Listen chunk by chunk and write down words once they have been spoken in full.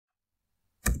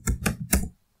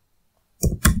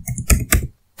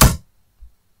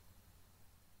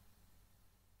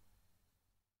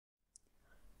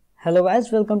Hello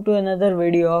guys, welcome to another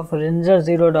video of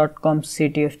Ringzer0ctf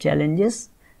CTF challenges,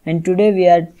 and today we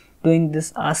are doing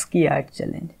this Ascii art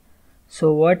challenge.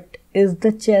 So what is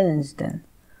the challenge then?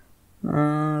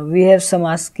 We have some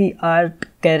Ascii art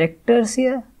characters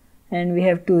here and we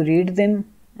have to read them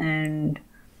and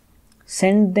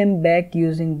send them back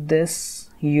using this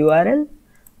URL,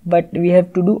 but we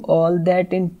have to do all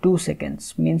that in 2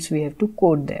 seconds, means we have to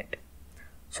code that.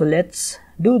 So let's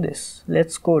do this,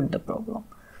 let's code the problem.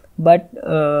 But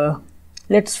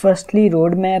let's firstly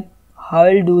roadmap how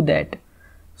I'll do that.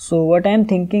 So what I'm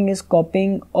thinking is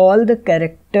copying all the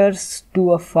characters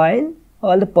to a file,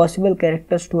 all the possible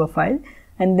characters to a file,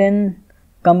 and then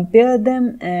compare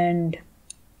them and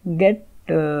get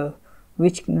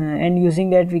and using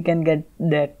that we can get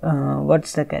that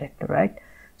what's the character, right?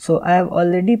 So I have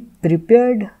already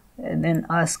prepared an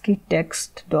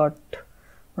ASCII.text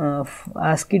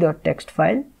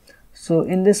file. So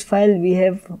in this file we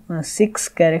have 6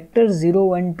 characters, 0,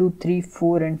 1, 2, 3,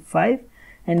 4 and 5,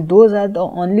 and those are the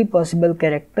only possible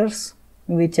characters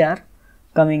which are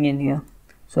coming in here.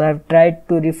 So I have tried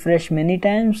to refresh many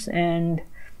times and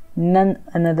none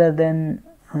other than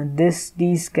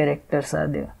these characters are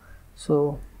there.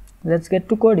 So let's get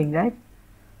to coding, right?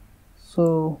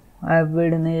 So I have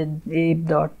built an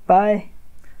ape.py.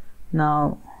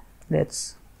 Now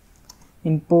let's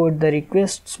import the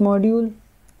requests module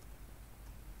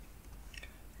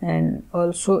and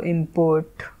also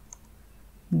import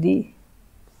the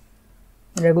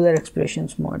regular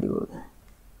expressions module.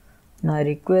 Now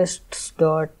requests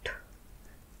dot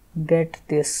get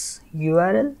this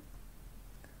URL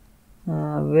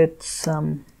with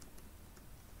some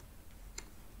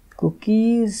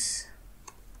cookies.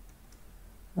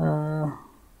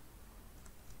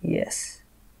 Yes.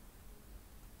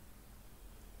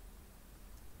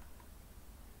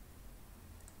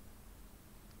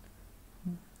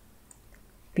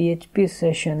 PHP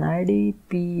session ID,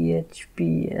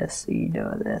 PHP SESSID,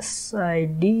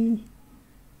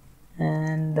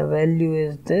 and the value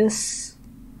is this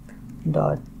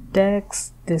dot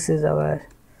text. This is our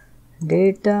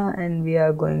data and we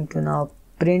are going to now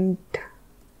print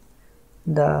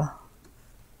the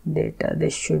data.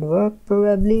 This should work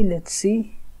probably. Let's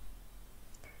see.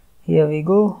 Here we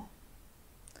go.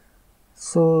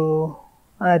 So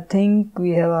I think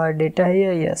we have our data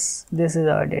here. Yes, this is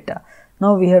our data.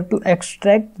 Now we have to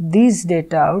extract these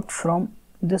data out from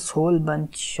this whole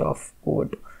bunch of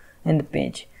code in the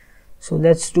page. So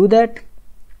let's do that.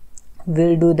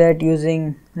 We'll do that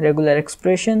using regular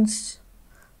expressions.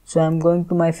 So I'm going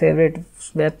to my favorite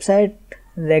website,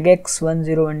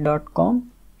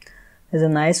 regex101.com. It's a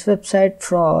nice website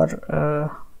for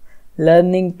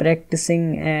learning,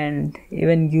 practicing and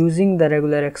even using the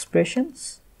regular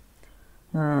expressions.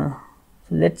 So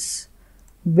let's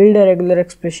build a regular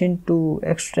expression to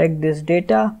extract this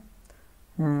data.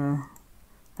 I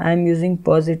am using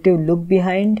positive look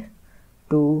behind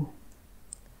to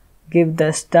give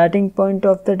the starting point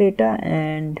of the data,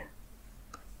 and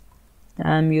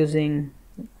I am using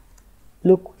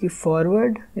look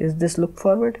forward. Is this look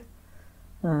forward?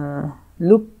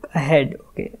 Look ahead.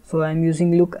 Okay, so I am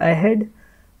using look ahead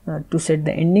to set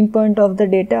the ending point of the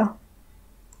data.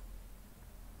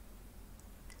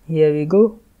 Here we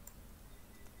go.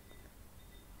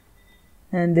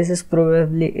 And this is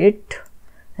probably it,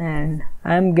 and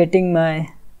I am getting my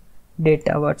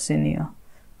data what's in here.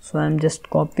 So I am just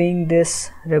copying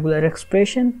this regular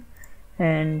expression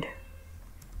and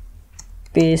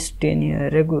paste in here.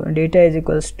 Data is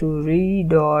equals to re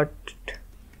dot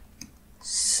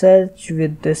search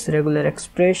with this regular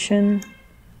expression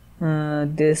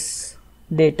this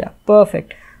data.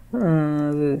 Perfect.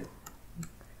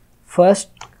 First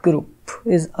group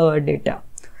is our data.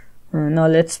 Now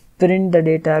let's print the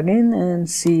data again and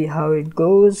see how it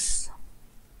goes.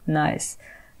 Nice.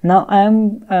 Now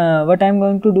what I'm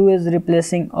going to do is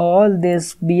replacing all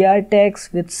these BR tags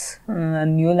with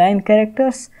new line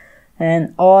characters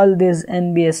and all these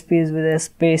NBSPs with a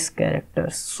space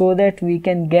characters, so that we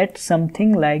can get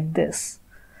something like this.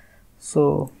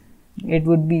 So it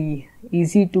would be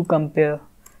easy to compare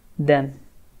them.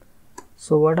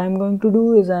 So what I'm going to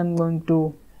do is I'm going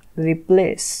to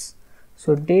replace.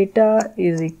 So data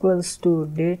is equals to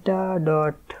data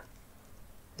dot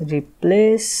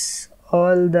replace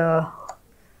all the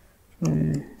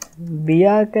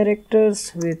BR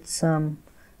characters with some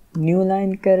new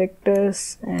line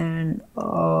characters, and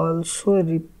also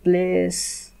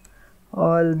replace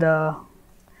all the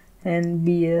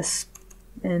NBSP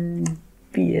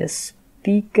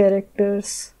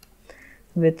characters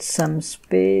with some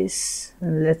space.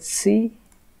 Let's see.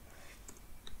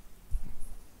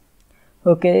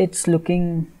 Okay, it's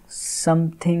looking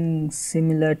something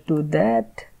similar to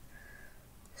that.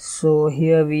 So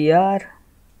here we are,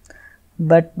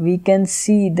 but we can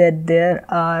see that there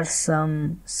are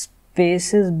some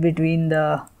spaces between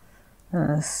the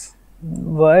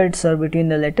words or between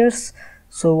the letters.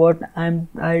 So what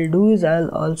I'll do is I'll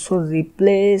also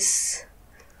replace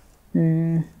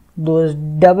those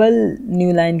double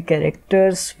new line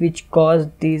characters which cause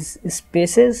these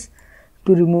spaces,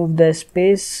 to remove the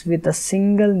space with a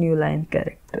single new line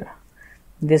character.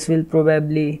 This will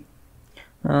probably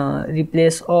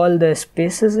replace all the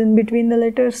spaces in between the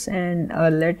letters, and our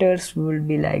letters will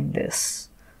be like this.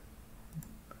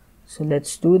 So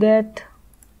let's do that.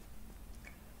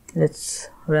 Let's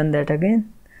run that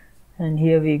again, and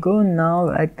here we go. Now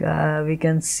we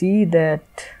can see that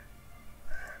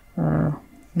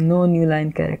no new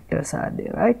line characters are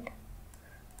there, right?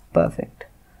 Perfect.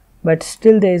 But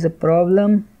still there is a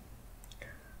problem.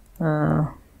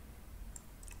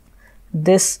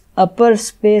 This upper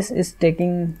space is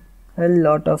taking a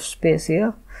lot of space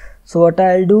here. So what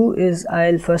I'll do is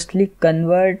I'll firstly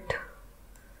convert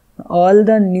all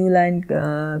the new line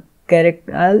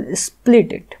character. I'll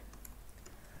split it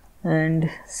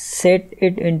and set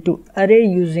it into array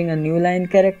using a new line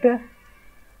character,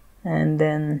 and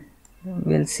then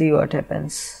we'll see what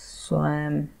happens. So I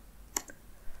am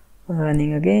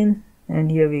running again,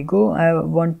 and here we go. I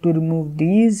want to remove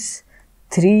these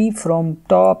 3 from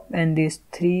top and these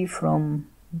 3 from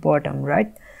bottom,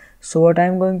 right? So what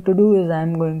I'm going to do is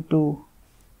I'm going to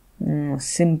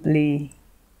simply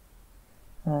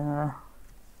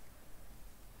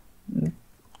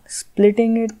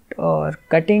splitting it or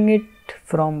cutting it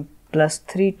from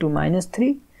 +3 to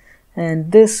 -3,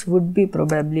 and this would be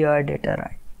probably our data,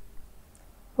 right?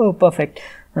 Oh, perfect.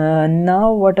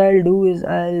 Now what I'll do is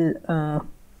I'll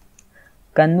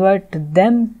convert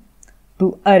them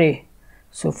to array.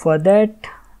 So for that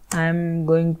I'm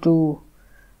going to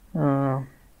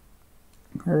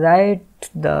write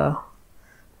the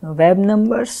web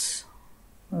numbers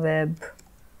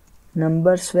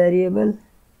variable.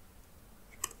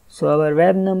 So our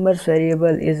web numbers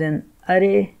variable is an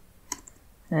array,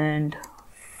 and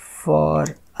for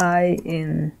I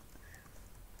in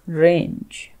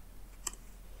range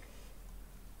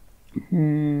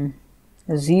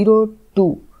 0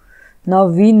 to. Now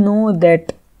we know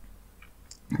that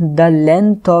the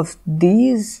length of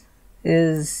these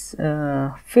is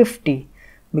 50,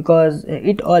 because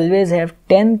it always have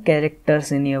 10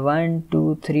 characters in here. 1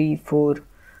 2 3 4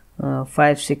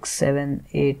 5 6 7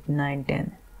 8 9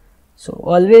 10. So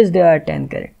always there are 10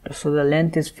 characters, so the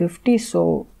length is 50.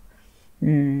 So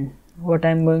what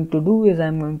I'm going to do is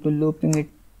I'm going to looping it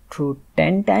through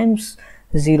 10 times,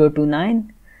 0 to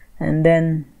 9, and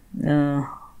then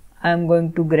I'm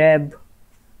going to grab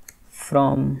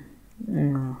from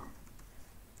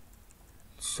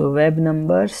so web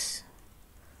numbers,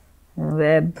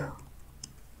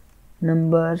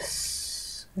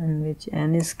 in which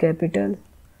n is capital,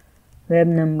 web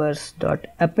numbers dot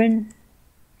append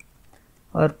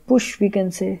or push, we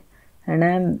can say, and I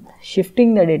am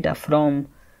shifting the data from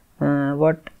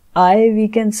what we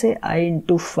can say I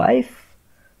into 5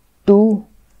 to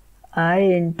I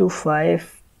into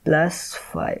 5 plus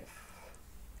 5.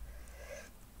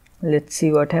 Let's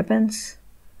see what happens,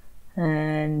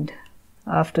 and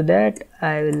after that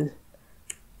I will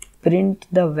print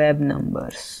the web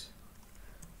numbers.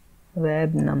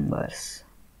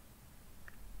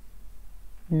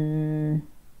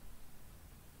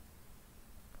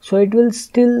 So it will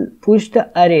still push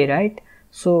the array, right?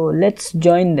 So let's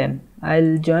join them.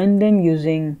 I'll join them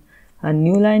using a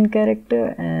new line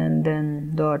character, and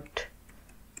then dot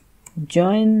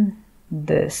join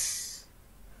this.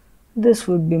 This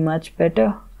would be much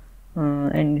better,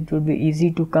 and it would be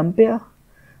easy to compare.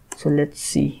 So let's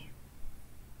see.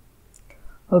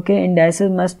 Okay, indices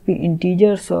must be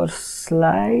integers or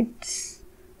slices,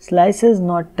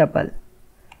 not tuple.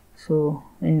 So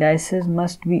indices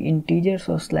must be integers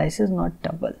or slices, not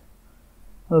tuple.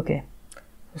 Okay,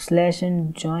 so slash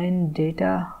and join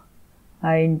data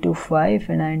I into 5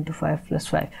 and I into 5 plus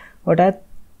 5. What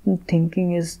I'm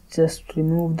thinking is just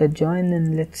remove the join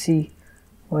and let's see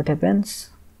what happens.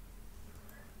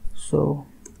 So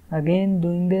again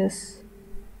doing this.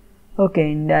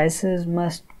 Okay, indices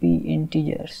must be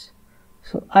integers.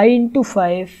 So I into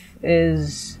 5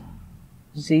 is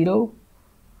 0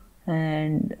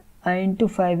 and I into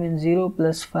 5 and 0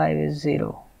 plus 5 is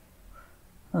 0.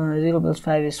 0 plus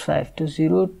 5 is 5, to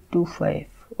 0 to 5.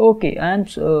 Okay, and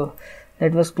so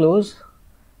that was close.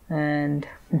 And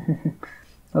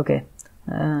okay,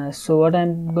 so what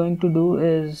I'm going to do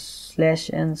is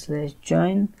slash n slash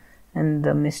join, and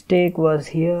the mistake was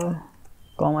here,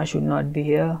 comma should not be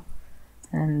here,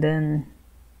 and then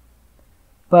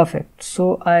perfect.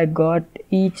 So I got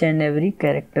each and every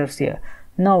characters here.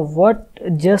 Now what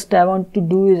just I want to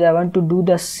do is I want to do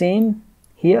the same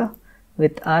here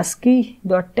with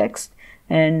ASCII.text,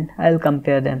 and I'll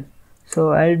compare them.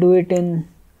 So I'll do it in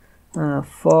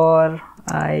for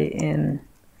I in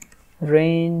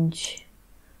range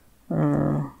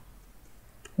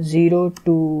 0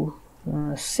 to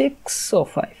 6 or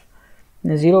 5,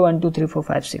 0 1 2 3 4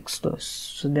 5 6, those.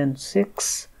 So then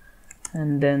 6,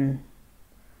 and then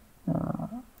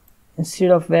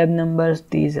instead of web numbers,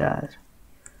 these are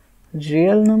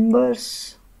real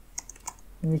numbers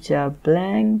which are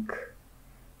blank,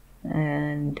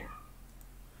 and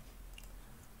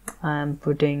I am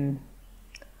putting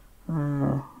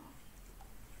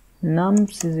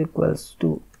nums is equals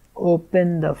to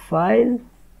open the file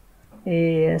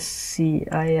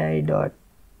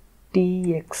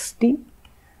ascii.txt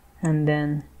and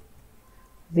then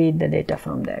read the data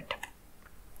from that.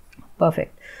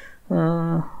 Perfect.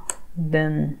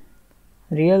 Then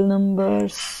real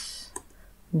numbers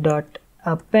dot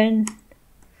append,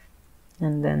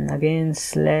 and then again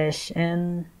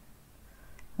 /n,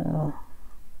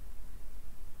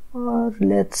 or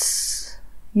let's,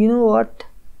 you know what,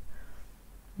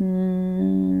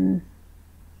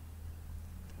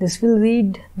 this will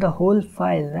read the whole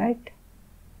file, right?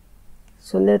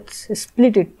 So let's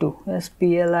split it to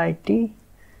split,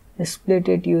 split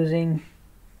it using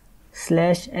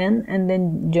 /n and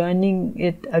then joining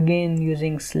it again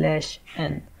using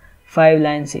 /n, 5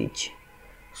 lines each.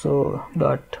 So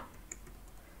dot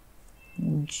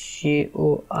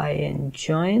join,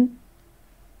 join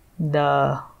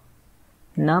the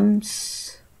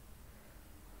nums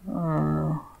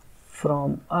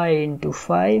from I into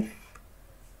 5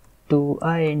 to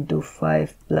I into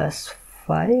 5 plus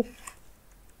 5.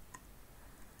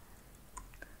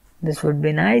 This would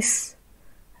be nice.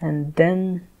 And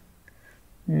then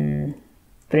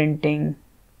printing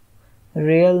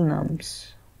real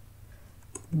numbers.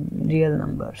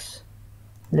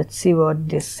 Let's see what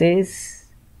this says.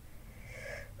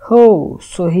 Oh,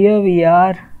 so here we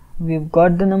are, we've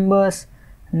got the numbers.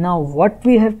 Now what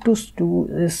we have to do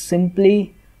is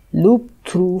simply loop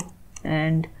through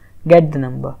and get the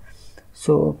number.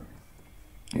 So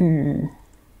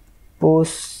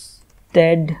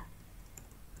posted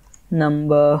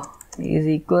number is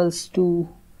equals to,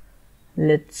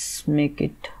 let's make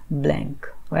it blank,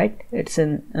 right? It's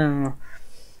in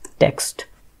text.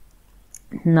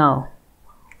 Now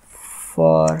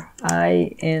for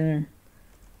I in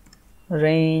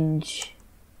range,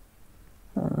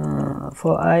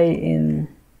 for I in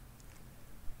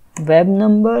web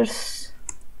numbers,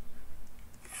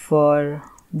 for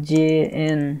j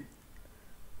in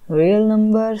real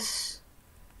numbers,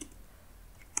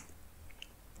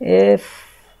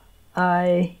 if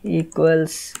I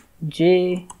equals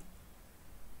j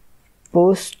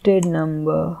posted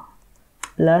number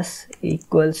plus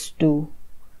equals to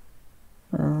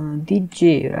the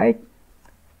j, right?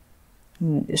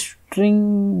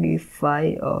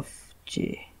 Stringify of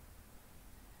j.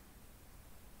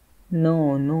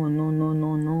 No.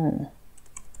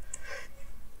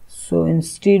 So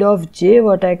instead of j,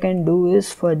 what I can do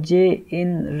is for j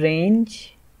in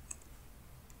range,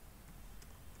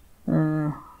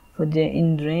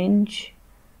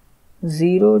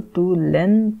 0 to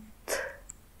length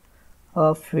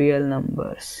of real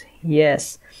numbers.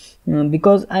 Yes,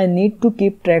 because I need to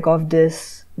keep track of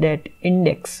this, that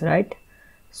index, right?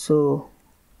 So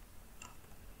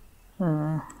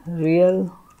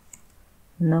real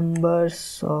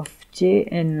numbers of j,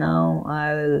 and now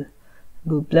I will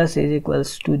do plus is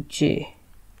equals to j,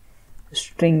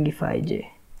 stringify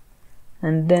j,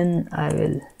 and then I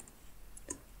will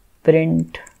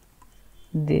print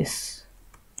this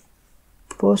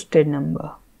posted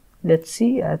number. Let's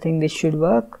see, I think this should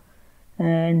work.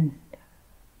 And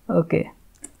okay,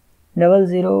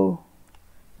 00,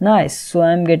 nice. So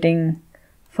I'm getting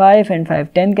 5 and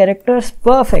 5, 10 characters.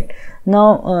 Perfect.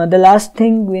 Now the last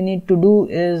thing we need to do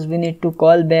is we need to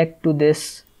call back to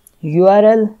this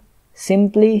URL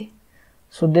simply.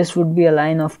 So this would be a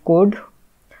line of code,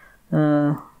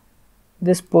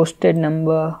 this posted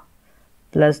number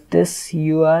plus this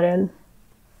URL,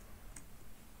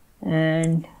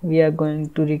 and we are going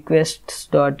to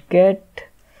requests.get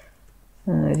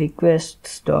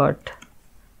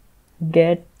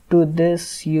requests.get to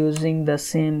this using the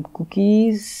same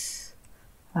cookies.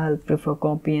 I'll prefer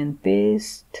copy and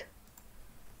paste,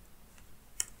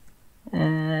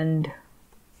 and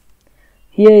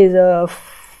here is a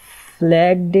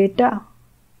flag data,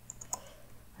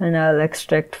 and I'll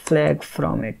extract flag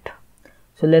from it.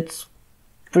 So let's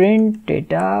print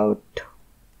it out.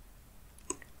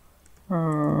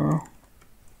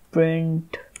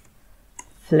 Print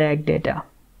flag data.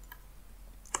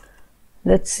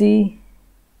 Let's see.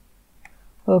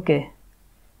 Okay,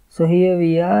 so here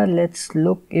we are. Let's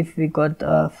look if we got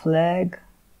a flag.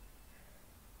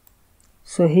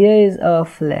 So here is a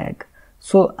flag.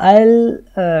 So I'll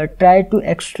try to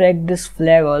extract this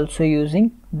flag also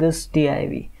using this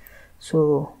div.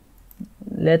 So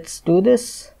let's do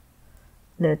this.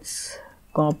 Let's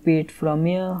copy it from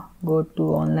here, go to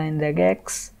online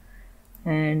regex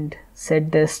and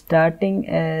set the starting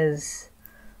as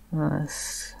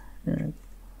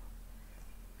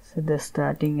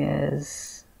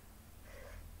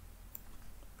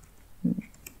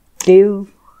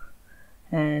div,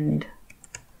 and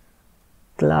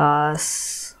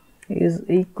class is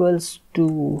equals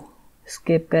to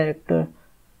escape character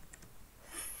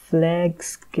flag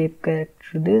escape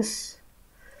character this,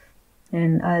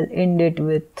 and I'll end it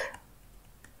with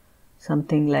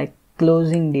something like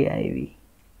closing div,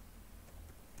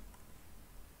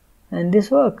 and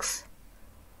this works.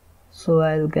 So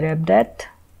I'll grab that,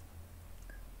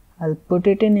 I'll put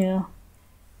it in here.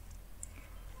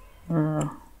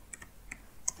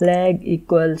 Flag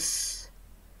equals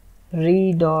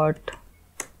re dot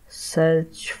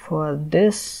search for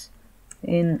this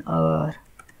in our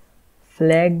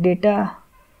flag data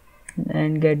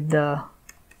and get the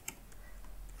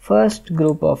first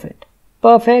group of it.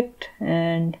 Perfect,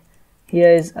 and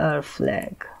here is our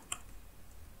flag.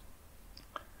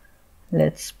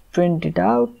 Let's print it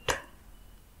out.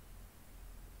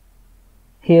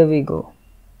 Here we go.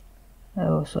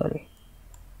 Oh, sorry.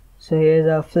 So here's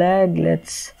our flag.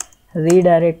 Let's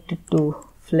redirect it to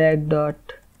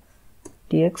flag.txt.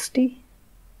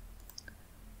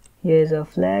 Here's our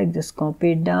flag. Just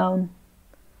copy it down,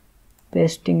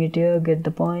 pasting it here, get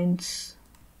the points,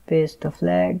 paste the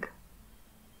flag.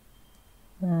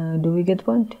 Do we get the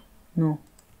point? No,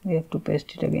 we have to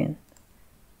paste it again.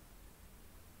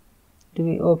 Do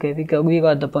we? Okay, we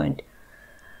got the point.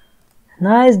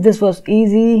 Nice, this was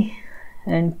easy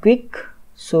and quick.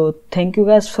 So thank you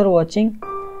guys for watching,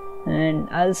 and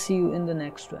I'll see you in the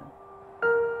next one.